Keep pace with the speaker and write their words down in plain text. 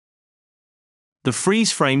The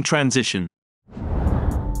freeze frame transition.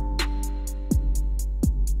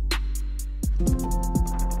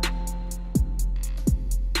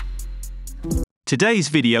 Today's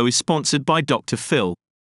video is sponsored by Dr. Phil.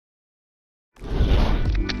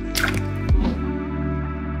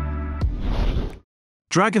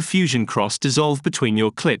 Drag a Fusion cross dissolve between your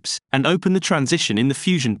clips and open the transition in the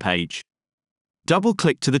Fusion page.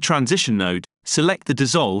 Double-click to the transition node, select the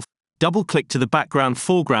dissolve, double-click to the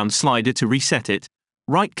background-foreground slider to reset it,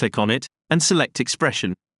 right-click on it, and select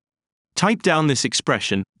expression. Type down this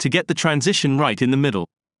expression to get the transition right in the middle.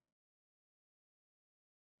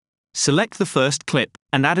 Select the first clip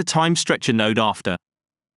and add a time stretcher node after.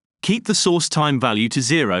 Keep the source time value to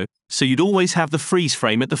 0, so you'd always have the freeze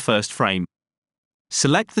frame at the first frame.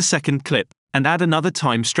 Select the second clip and add another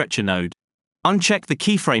time stretcher node. Uncheck the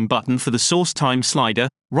keyframe button for the source time slider,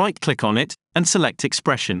 right-click on it, and select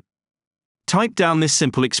expression. Type down this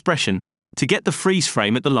simple expression to get the freeze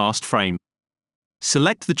frame at the last frame.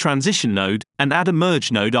 Select the transition node and add a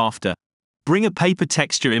merge node after. Bring a paper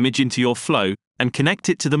texture image into your flow and connect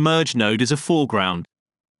it to the merge node as a foreground.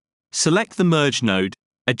 Select the merge node,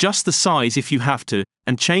 adjust the size if you have to,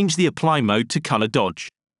 and change the apply mode to color dodge.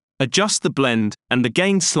 Adjust the blend and the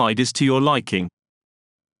gain sliders to your liking.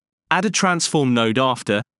 Add a transform node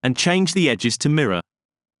after, and change the edges to mirror.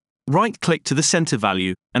 Right-click to the center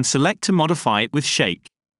value, and select to modify it with shake.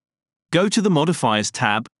 Go to the Modifiers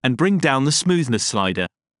tab, and bring down the smoothness slider.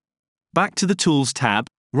 Back to the Tools tab,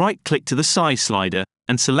 right-click to the size slider,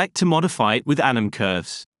 and select to modify it with anim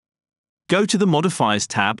curves. Go to the Modifiers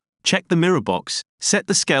tab, check the mirror box, set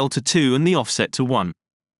the scale to 2 and the offset to 1.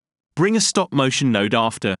 Bring a stop motion node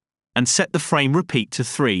after, and set the frame repeat to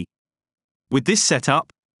 3. With this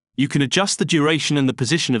setup, you can adjust the duration and the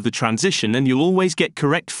position of the transition and you'll always get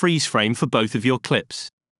correct freeze frame for both of your clips.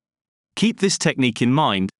 Keep this technique in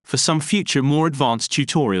mind for some future more advanced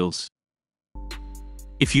tutorials.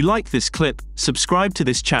 If you like this clip, subscribe to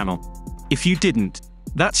this channel. If you didn't,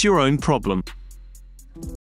 that's your own problem.